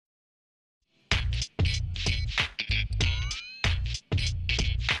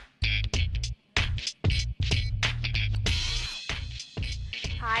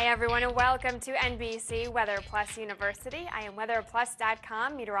Hi everyone and welcome to NBC Weather Plus University. I am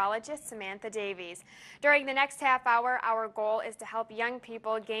weatherplus.com meteorologist Samantha Davies. During the next half hour, our goal is to help young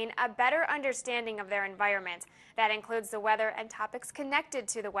people gain a better understanding of their environment. That includes the weather and topics connected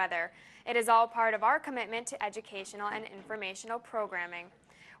to the weather. It is all part of our commitment to educational and informational programming.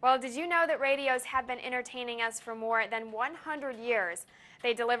 Well, did you know that radios have been entertaining us for more than 100 years?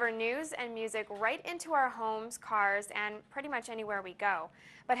 They deliver news and music right into our homes, cars, and pretty much anywhere we go.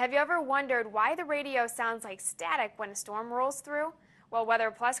 But have you ever wondered why the radio sounds like static when a storm rolls through? Well,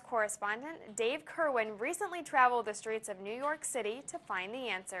 Weather Plus correspondent Dave Kirwan recently traveled the streets of New York City to find the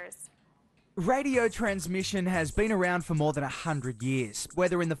answers. Radio transmission has been around for more than 100 years.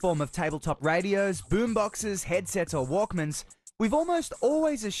 Whether in the form of tabletop radios, boomboxes, headsets or Walkmans, we've almost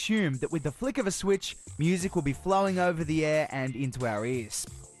always assumed that with the flick of a switch, music will be flowing over the air and into our ears.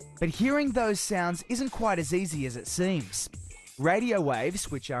 But hearing those sounds isn't quite as easy as it seems. Radio waves,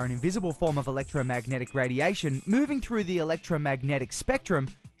 which are an invisible form of electromagnetic radiation moving through the electromagnetic spectrum,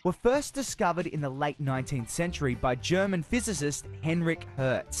 were first discovered in the late 19th century by German physicist Heinrich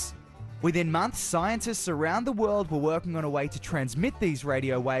Hertz. Within months, scientists around the world were working on a way to transmit these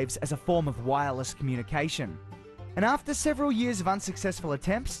radio waves as a form of wireless communication. And after several years of unsuccessful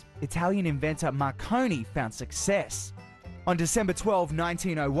attempts, Italian inventor Marconi found success. On December 12,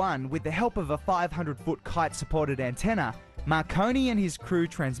 1901, with the help of a 500-foot kite-supported antenna, Marconi and his crew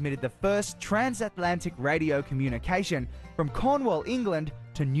transmitted the first transatlantic radio communication from Cornwall, England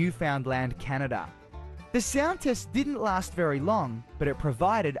to Newfoundland, Canada. The sound test didn't last very long, but it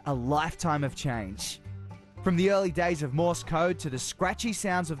provided a lifetime of change. From the early days of Morse code to the scratchy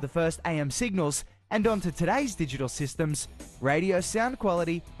sounds of the first AM signals, and on to today's digital systems, radio sound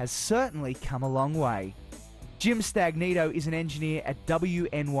quality has certainly come a long way. Jim Stagnito is an engineer at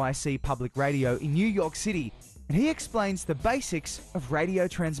WNYC Public Radio in New York City, and he explains the basics of radio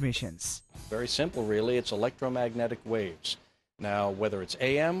transmissions. Very simple, really. It's electromagnetic waves. Now, whether it's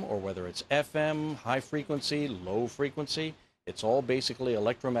AM or whether it's FM, high frequency, low frequency, it's all basically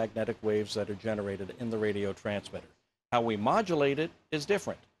electromagnetic waves that are generated in the radio transmitter. How we modulate it is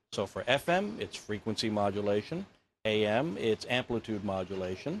different. So for FM, it's frequency modulation. AM, it's amplitude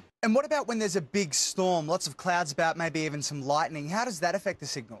modulation. And what about when there's a big storm, lots of clouds about, maybe even some lightning? How does that affect the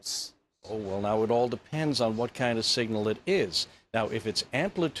signals? Oh, well, now it all depends on what kind of signal it is. Now, if it's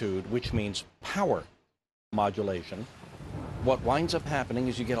amplitude, which means power modulation, what winds up happening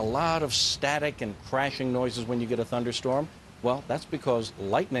is you get a lot of static and crashing noises when you get a thunderstorm. Well, that's because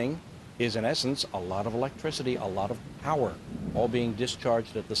lightning is, in essence, a lot of electricity, a lot of power, all being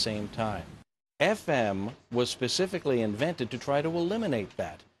discharged at the same time. FM was specifically invented to try to eliminate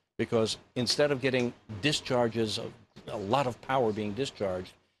that, because instead of getting discharges of a lot of power being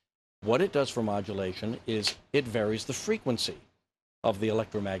discharged, what it does for modulation is it varies the frequency of the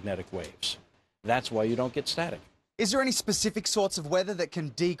electromagnetic waves. That's why you don't get static. Is there any specific sorts of weather that can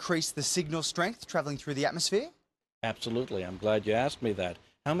decrease the signal strength traveling through the atmosphere? Absolutely. I'm glad you asked me that.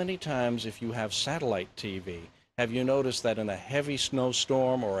 How many times, if you have satellite TV, have you noticed that in a heavy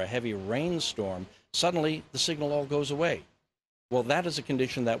snowstorm or a heavy rainstorm, suddenly the signal all goes away? Well, that is a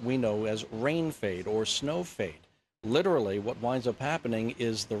condition that we know as rain fade or snow fade. Literally, what winds up happening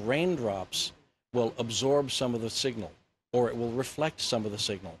is the raindrops will absorb some of the signal, or it will reflect some of the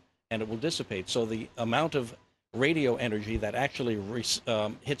signal, and it will dissipate. So the amount of radio energy that actually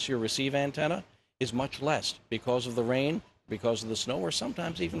hits your receive antenna is much less because of the rain, because of the snow, or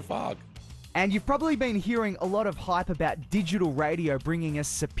sometimes even fog. And you've probably been hearing a lot of hype about digital radio bringing us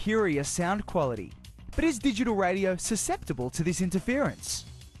superior sound quality. But is digital radio susceptible to this interference?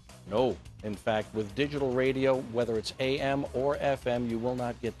 No. In fact, with digital radio, whether it's AM or FM, you will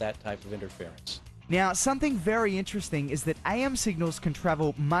not get that type of interference. Now, something very interesting is that AM signals can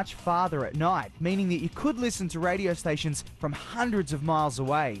travel much farther at night, meaning that you could listen to radio stations from hundreds of miles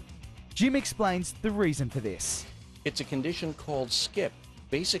away. Jim explains the reason for this. It's a condition called skip.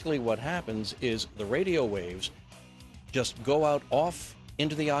 Basically what happens is the radio waves just go out off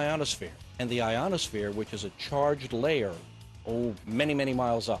into the ionosphere. And the ionosphere, which is a charged layer, many, many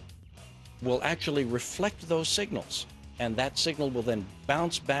miles up, will actually reflect those signals. And that signal will then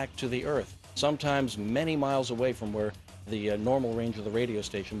bounce back to the Earth, sometimes many miles away from where the normal range of the radio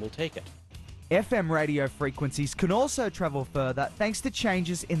station will take it. FM radio frequencies can also travel further thanks to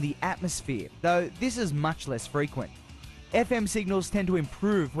changes in the atmosphere, though this is much less frequent. FM signals tend to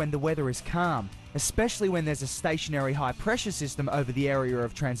improve when the weather is calm, especially when there's a stationary high-pressure system over the area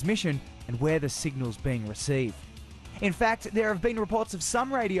of transmission and where the signal's being received. In fact, there have been reports of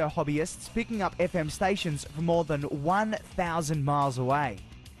some radio hobbyists picking up FM stations from more than 1,000 miles away.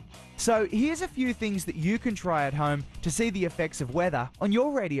 So here's a few things that you can try at home to see the effects of weather on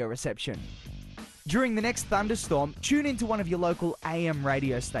your radio reception. During the next thunderstorm, tune into one of your local AM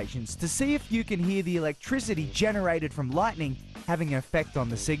radio stations to see if you can hear the electricity generated from lightning having an effect on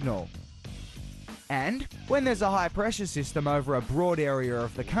the signal. And when there's a high pressure system over a broad area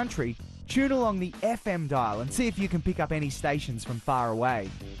of the country, tune along the FM dial and see if you can pick up any stations from far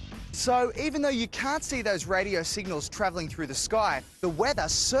away. So even though you can't see those radio signals travelling through the sky, the weather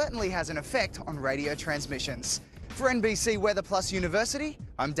certainly has an effect on radio transmissions. For NBC Weather Plus University,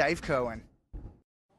 I'm Dave Kirwan.